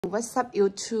What's up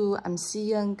YouTube? I'm C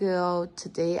Young Girl.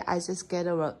 Today I just get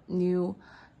a new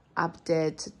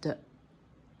update, the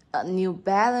New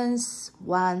Balance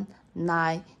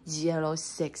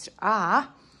 1906R.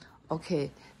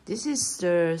 Okay, this is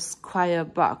the square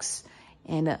box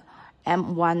and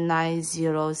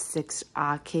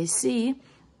M1906RKC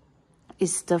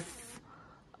is the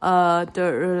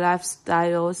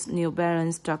lifestyles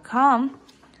newbalance.com.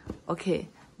 Okay,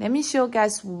 let me show you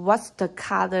guys what's the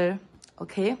color.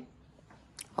 Okay,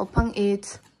 open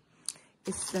it.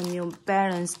 It's the New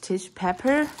Balance tissue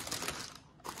paper.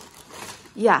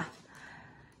 Yeah,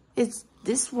 it's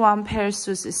this one pair of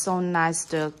shoes is so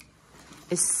nice.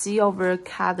 It's silver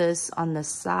colors on the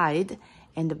side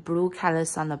and the blue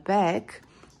colors on the back.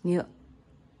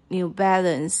 New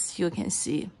Balance, you can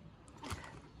see.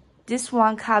 This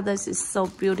one colors is so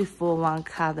beautiful. One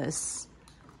colors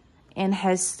and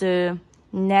has the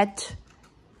net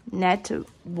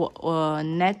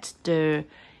the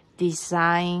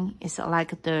design is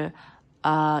like the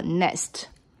nest.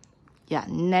 Yeah,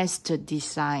 nest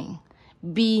design,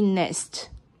 bee nest.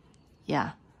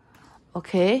 Yeah,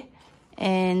 okay,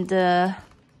 and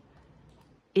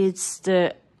it's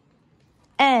the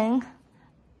N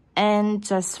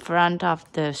just front of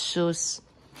the shoes.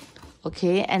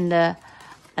 Okay, and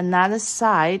another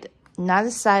side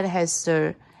has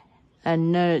the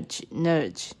nudge.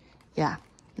 Yeah,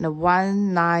 the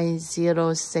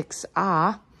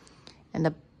 1906R,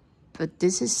 and but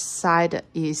this side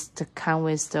is the come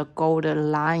with the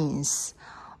golden lines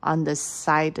on the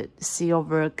side,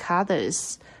 silver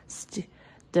colors,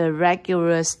 the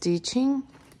regular stitching.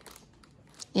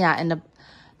 Yeah, and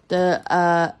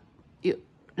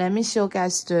let me show you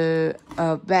guys the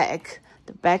back.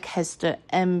 The back has the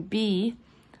MB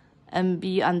on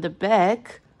the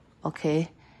back.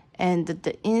 Okay, and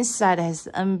the inside has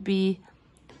MB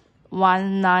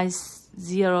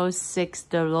 1906,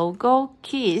 the logo,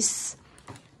 Kiss.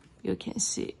 You can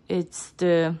see it's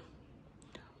the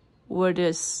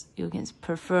words, you can see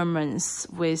performance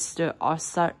with the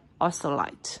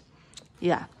oscillate.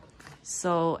 Yeah,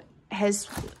 so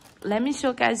let me show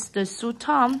you guys the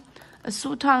Suton. A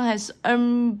Suton has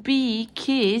MB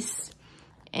Kiss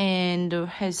and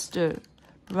has the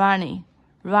running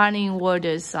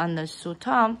words on the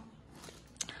Suton.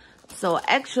 So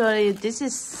actually, this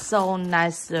is so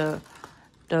nice. The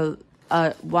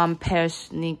one pair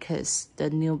sneakers, the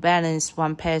New Balance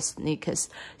one pair sneakers.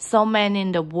 So many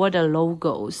in the word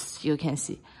logos you can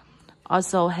see.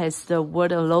 Also has the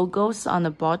word logos on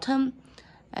the bottom,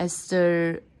 as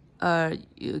the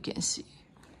you can see.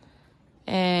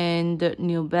 And the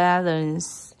New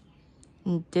Balance.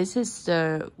 This is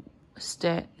the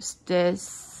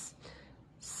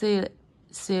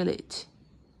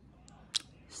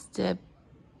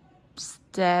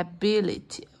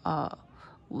stability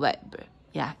web.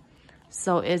 Yeah,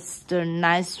 so it's the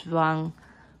nice one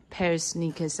pair of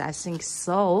sneakers, I think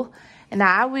so. And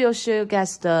I will show you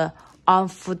guys the on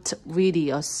foot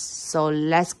videos, so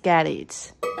let's get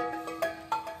it.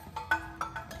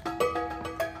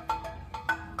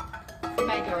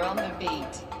 Maker on the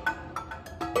beat.